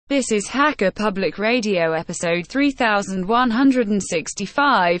This is Hacker Public Radio episode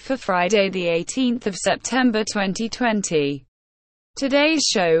 3165 for Friday the 18th of September 2020. Today's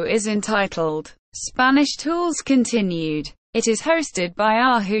show is entitled, Spanish Tools Continued. It is hosted by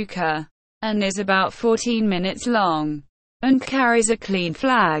Ahuka, and is about 14 minutes long, and carries a clean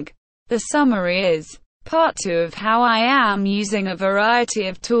flag. The summary is, Part 2 of how I am using a variety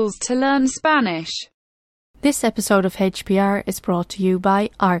of tools to learn Spanish. This episode of HPR is brought to you by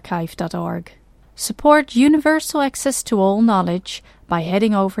archive.org. Support universal access to all knowledge by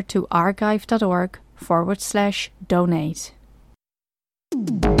heading over to archive.org/donate.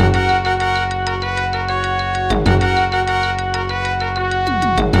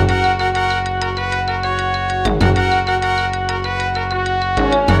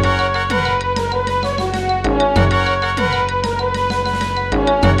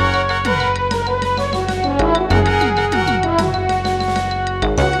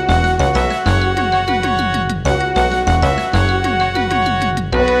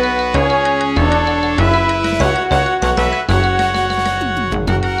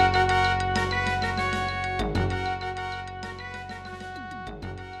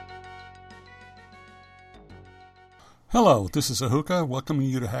 Hello, this is Ahuka, welcoming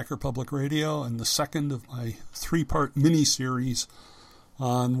you to Hacker Public Radio and the second of my three-part mini-series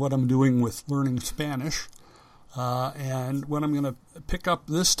on what I'm doing with learning Spanish. And what I'm going to pick up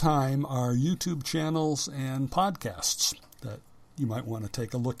this time are YouTube channels and podcasts that you might want to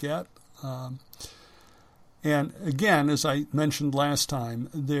take a look at. And again, as I mentioned last time,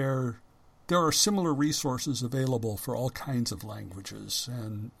 there are similar resources available for all kinds of languages,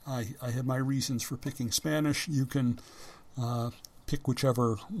 and I have my reasons for picking Spanish. You can pick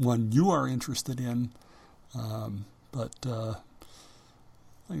whichever one you are interested in, but I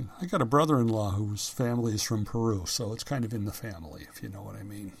got a brother-in-law whose family is from Peru, so it's kind of in the family, if you know what I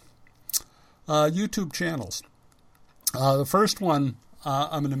mean. YouTube channels. The first one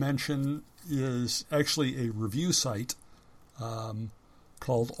I'm going to mention is actually a review site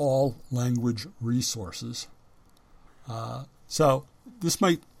called All Language Resources. So this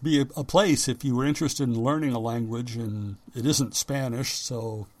might be a place if you were interested in learning a language and it isn't Spanish,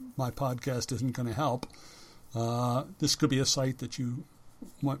 so my podcast isn't going to help. This could be a site that you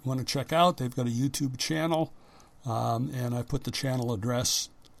might want to check out. They've got a YouTube channel, and I put the channel address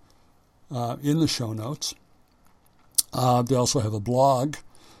in the show notes. They also have a blog,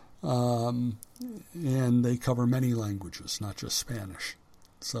 and they cover many languages, not just Spanish.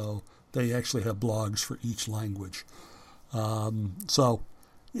 So they actually have blogs for each language. So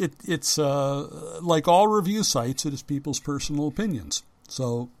it's like all review sites, it is people's personal opinions.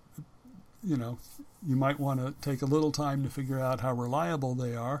 So, you might want to take a little time to figure out how reliable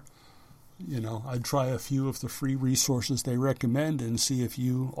they are. I'd try a few of the free resources they recommend and see if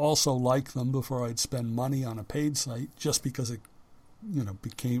you also like them before I'd spend money on a paid site just because it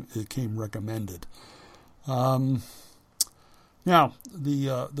became recommended. Now,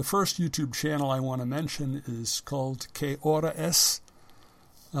 the first YouTube channel I want to mention is called ¿Qué hora es?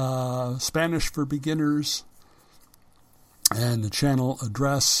 Spanish for Beginners, and the channel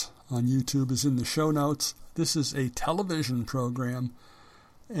address on YouTube is in the show notes. This is a television program,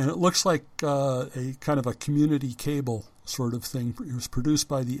 and it looks like a kind of a community cable sort of thing. It was produced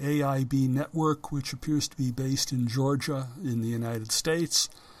by the AIB network, which appears to be based in Georgia in the United States.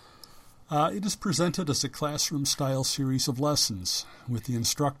 It is presented as a classroom-style series of lessons, with the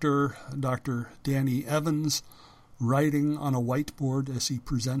instructor, Dr. Danny Evans, writing on a whiteboard as he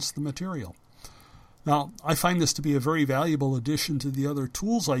presents the material. Now, I find this to be a very valuable addition to the other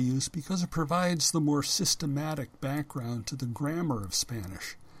tools I use because it provides the more systematic background to the grammar of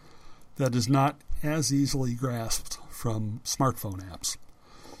Spanish that is not as easily grasped from smartphone apps.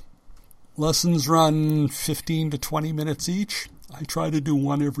 Lessons run 15 to 20 minutes each. I try to do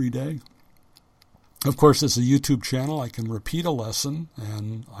one every day. Of course, as a YouTube channel, I can repeat a lesson,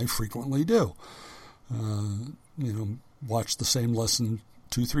 and I frequently do. Watch the same lesson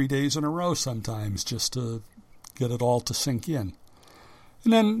 2-3 days in a row sometimes just to get it all to sink in.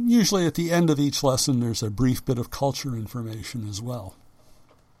 And then usually at the end of each lesson, there's a brief bit of culture information as well.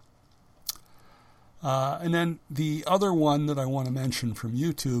 And then the other one that I want to mention from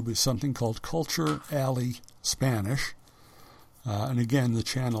YouTube is something called Culture Alley Spanish. And again, the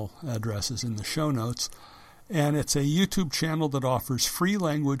channel address is in the show notes. And it's a YouTube channel that offers free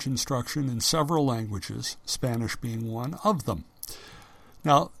language instruction in several languages, Spanish being one of them.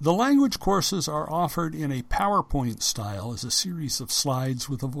 Now, the language courses are offered in a PowerPoint style as a series of slides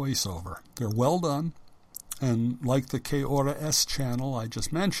with a voiceover. They're well done, and like the ¿Qué hora es? Channel I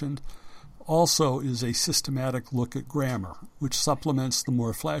just mentioned, also is a systematic look at grammar, which supplements the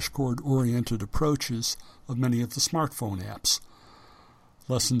more flashcard-oriented approaches of many of the smartphone apps.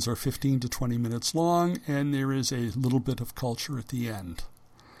 Lessons are 15 to 20 minutes long, and there is a little bit of culture at the end.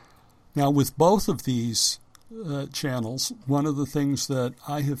 Now, with both of these channels, one of the things that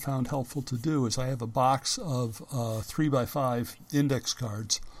I have found helpful to do is I have a box of 3x5 index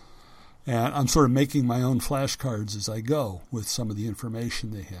cards, and I'm sort of making my own flashcards as I go with some of the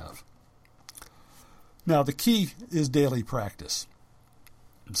information they have. Now, the key is daily practice.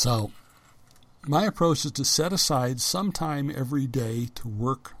 So, my approach is to set aside some time every day to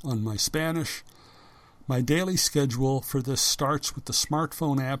work on my Spanish. My daily schedule for this starts with the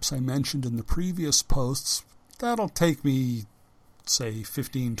smartphone apps I mentioned in the previous posts. That'll take me, say,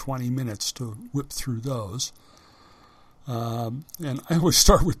 15, 20 minutes to whip through those. And I always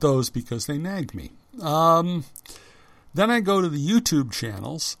start with those because they nag me. Then I go to the YouTube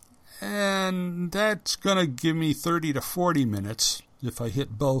channels, and that's going to give me 30 to 40 minutes if I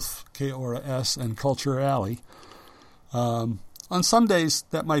hit both KORS and Culture Alley. On some days,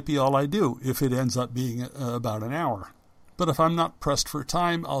 that might be all I do if it ends up being about an hour. But if I'm not pressed for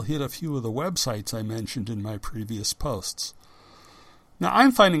time, I'll hit a few of the websites I mentioned in my previous posts. Now,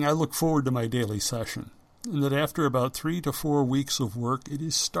 I'm finding I look forward to my daily session, and that after about 3 to 4 weeks of work, it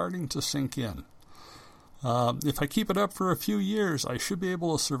is starting to sink in. If I keep it up for a few years, I should be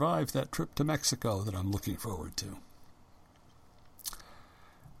able to survive that trip to Mexico that I'm looking forward to.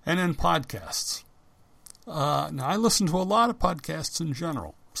 And then podcasts. Now, I listen to a lot of podcasts in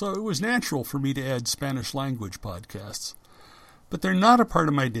general, so it was natural for me to add Spanish language podcasts. But they're not a part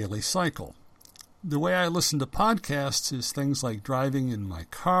of my daily cycle. The way I listen to podcasts is things like driving in my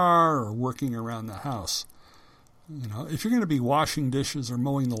car or working around the house. You know, if you're going to be washing dishes or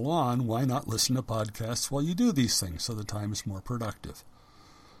mowing the lawn, why not listen to podcasts while you do these things so the time is more productive?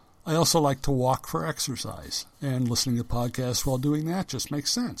 I also like to walk for exercise, and listening to podcasts while doing that just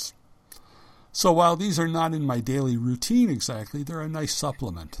makes sense. So while these are not in my daily routine exactly, they're a nice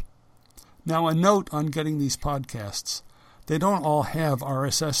supplement. Now, a note on getting these podcasts. They don't all have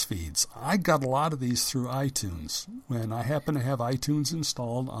RSS feeds. I got a lot of these through iTunes, when I happen to have iTunes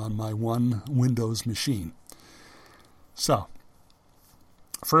installed on my one Windows machine. So,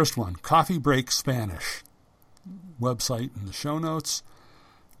 first one, Coffee Break Spanish. Website in the show notes.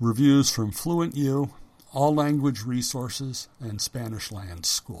 Reviews from Fluent U, All Language Resources, and Spanish Land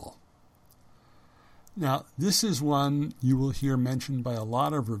School. Now, this is one you will hear mentioned by a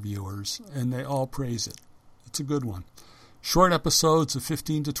lot of reviewers, and they all praise it. It's a good one. Short episodes of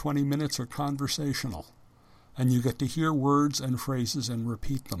 15 to 20 minutes are conversational, and you get to hear words and phrases and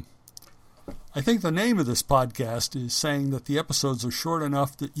repeat them. I think the name of this podcast is saying that the episodes are short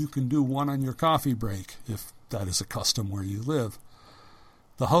enough that you can do one on your coffee break, if that is a custom where you live.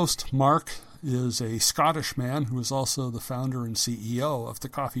 The host, Mark, is a Scottish man who is also the founder and CEO of the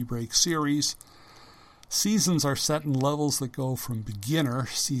Coffee Break series. Seasons are set in levels that go from beginner,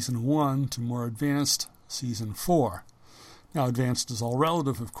 Season 1, to more advanced, Season 4. Now, advanced is all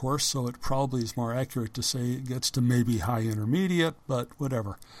relative, of course, so it probably is more accurate to say it gets to maybe high intermediate, but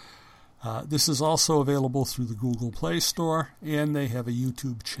whatever. This is also available through the Google Play Store, and they have a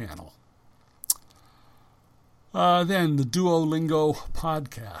YouTube channel. Then the Duolingo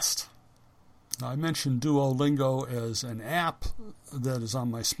podcast. Now, I mentioned Duolingo as an app that is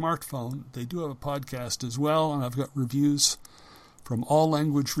on my smartphone. They do have a podcast as well, and I've got reviews from All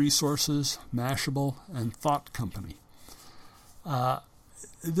Language Resources, Mashable, and Thought Company. The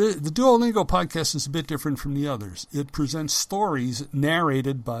Duolingo podcast is a bit different from the others. It presents stories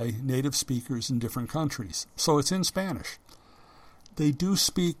narrated by native speakers in different countries, so it's in Spanish. They do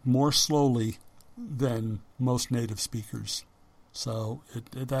speak more slowly than most native speakers, so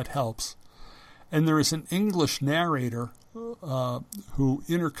that helps. And there is an English narrator who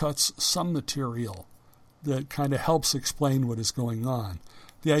intercuts some material that kind of helps explain what is going on.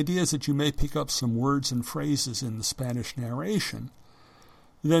 The idea is that you may pick up some words and phrases in the Spanish narration.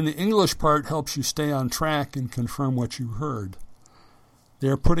 Then the English part helps you stay on track and confirm what you heard.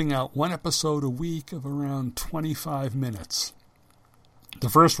 They're putting out one episode a week of around 25 minutes. The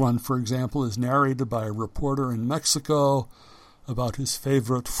first one, for example, is narrated by a reporter in Mexico about his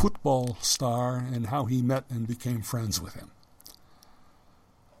favorite football star and how he met and became friends with him.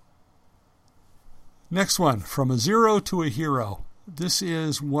 Next one, From a Zero to a Hero. This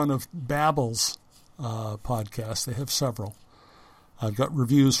is one of Babbel's podcasts. They have several. I've got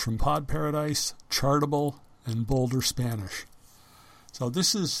reviews from Pod Paradise, Chartable, and Boulder Spanish. So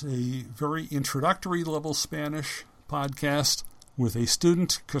this is a very introductory level Spanish podcast with a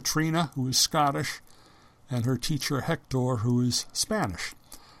student, Katrina, who is Scottish, and her teacher, Hector, who is Spanish.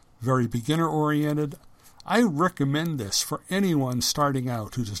 very beginner-oriented. I recommend this for anyone starting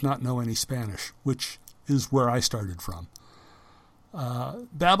out who does not know any Spanish, which is where I started from.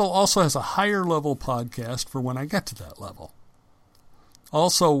 Babbel also has a higher-level podcast for when I get to that level.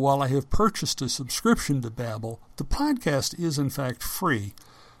 Also, while I have purchased a subscription to Babbel, the podcast is in fact free,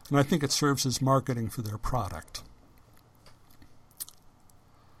 and I think it serves as marketing for their product.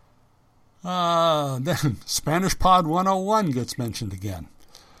 Then Spanish Pod 101 gets mentioned again.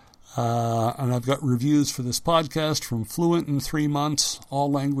 And I've got reviews for this podcast from Fluent in 3 Months,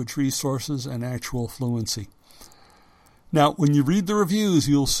 All Language Resources, and Actual Fluency. Now, when you read the reviews,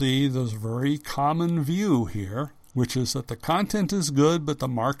 you'll see there's a very common view here, which is that the content is good, but the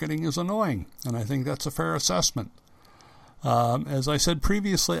marketing is annoying. And I think that's a fair assessment. As I said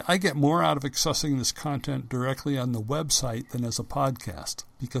previously, I get more out of accessing this content directly on the website than as a podcast,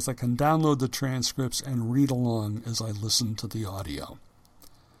 because I can download the transcripts and read along as I listen to the audio.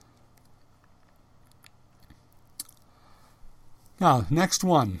 Now, next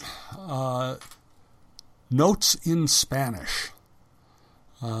one, Notes in Spanish.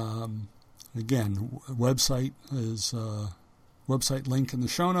 Again, website is website link in the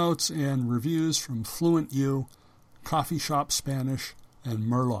show notes, and reviews from Fluent U, Coffee Shop Spanish, and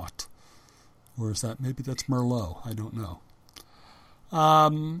Merlot. Or is that, maybe that's Merlot, I don't know.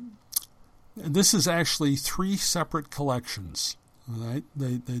 This is actually 3 separate collections. Right?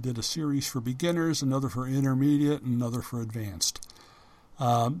 They did a series for beginners, another for intermediate, and another for advanced.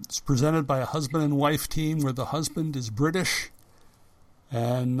 It's presented by a husband and wife team where the husband is British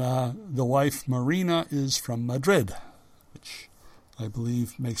and the wife, Marina, is from Madrid, which I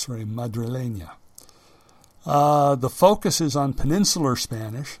believe makes her a Madrileña. The focus is on peninsular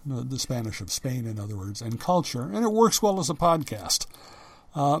Spanish, the Spanish of Spain, in other words, and culture, and it works well as a podcast.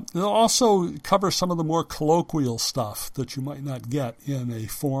 They'll also cover some of the more colloquial stuff that you might not get in a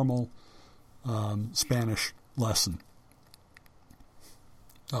formal Spanish lesson.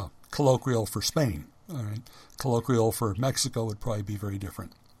 Colloquial for Spain. All right. Colloquial for Mexico would probably be very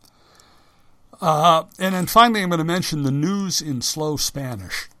different. And then finally, I'm going to mention the News in Slow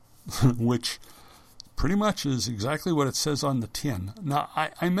Spanish, which pretty much is exactly what it says on the tin. Now,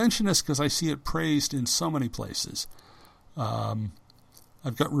 I mention this because I see it praised in so many places.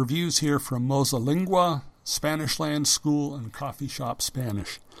 I've got reviews here from Mosalingua, Spanish Land School, and Coffee Shop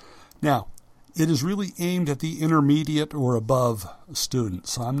Spanish. Now, it is really aimed at the intermediate or above student,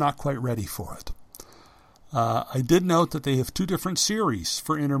 so I'm not quite ready for it. I did note that they have 2 different series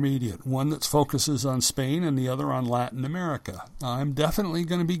for intermediate, one that focuses on Spain and the other on Latin America. I'm definitely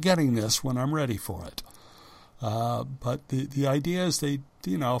going to be getting this when I'm ready for it. But the idea is 5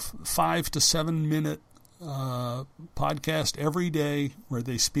 to 7 minute podcast every day where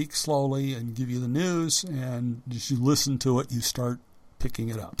they speak slowly and give you the news, and as you listen to it, you start picking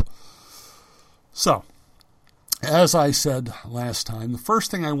it up. So, as I said last time, the first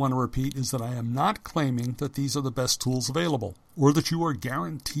thing I want to repeat is that I am not claiming that these are the best tools available, or that you are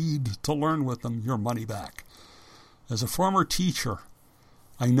guaranteed to learn with them your money back. As a former teacher,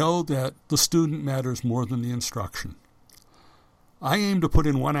 I know that the student matters more than the instruction. I aim to put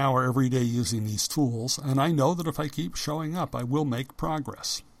in 1 hour every day using these tools, and I know that if I keep showing up, I will make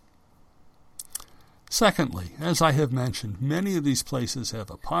progress. Secondly, as I have mentioned, many of these places have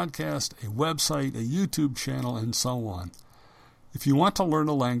a podcast, a website, a YouTube channel, and so on. If you want to learn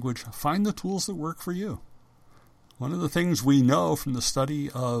a language, find the tools that work for you. One of the things we know from the study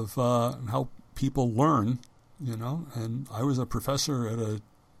of how people learn, and I was a professor at a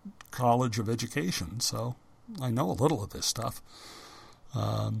college of education, so I know a little of this stuff.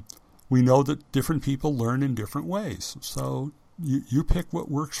 We know that different people learn in different ways, so you pick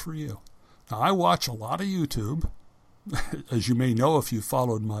what works for you. Now, I watch a lot of YouTube, as you may know if you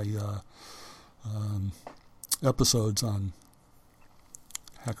followed my episodes on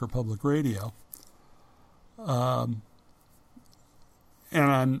Hacker Public Radio. And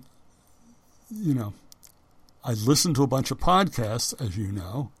I listen to a bunch of podcasts, as you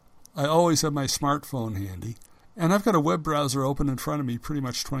know. I always have my smartphone handy, and I've got a web browser open in front of me pretty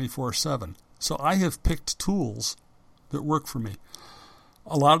much 24/7. So I have picked tools that work for me.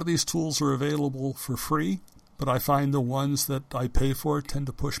 A lot of these tools are available for free, but I find the ones that I pay for tend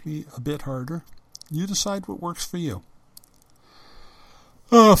to push me a bit harder. You decide what works for you.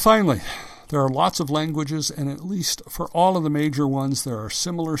 Finally, there are lots of languages, and at least for all of the major ones, there are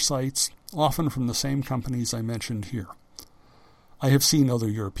similar sites, often from the same companies I mentioned here. I have seen other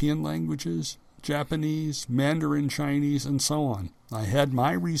European languages, Japanese, Mandarin Chinese, and so on. I had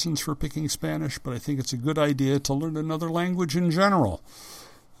my reasons for picking Spanish, but I think it's a good idea to learn another language in general.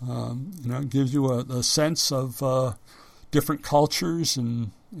 It gives you a sense of different cultures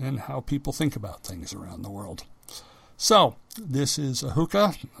and how people think about things around the world. So, this is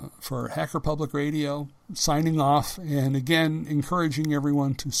Ahuka for Hacker Public Radio, signing off, and again, encouraging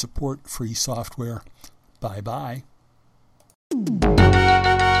everyone to support free software. Bye-bye.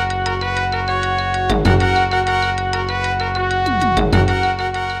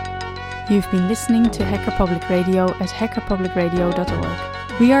 You've been listening to Hacker Public Radio at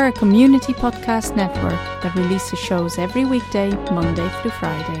hackerpublicradio.org. We are a community podcast network that releases shows every weekday, Monday through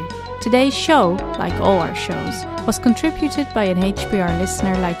Friday. Today's show, like all our shows, was contributed by an HPR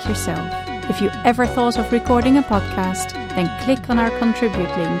listener like yourself. If you ever thought of recording a podcast, then click on our contribute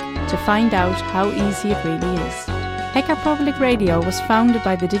link to find out how easy it really is. Hacker Public Radio was founded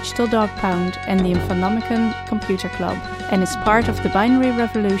by the Digital Dog Pound and the Infonomicon Computer Club and is part of the binary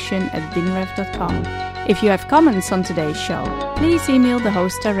revolution at binrev.com. If you have comments on today's show, please email the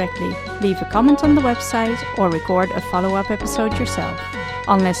host directly, leave a comment on the website, or record a follow-up episode yourself.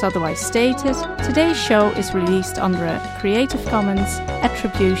 Unless otherwise stated, today's show is released under a Creative Commons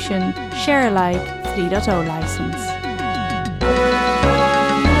Attribution Share Alike 3.0 license.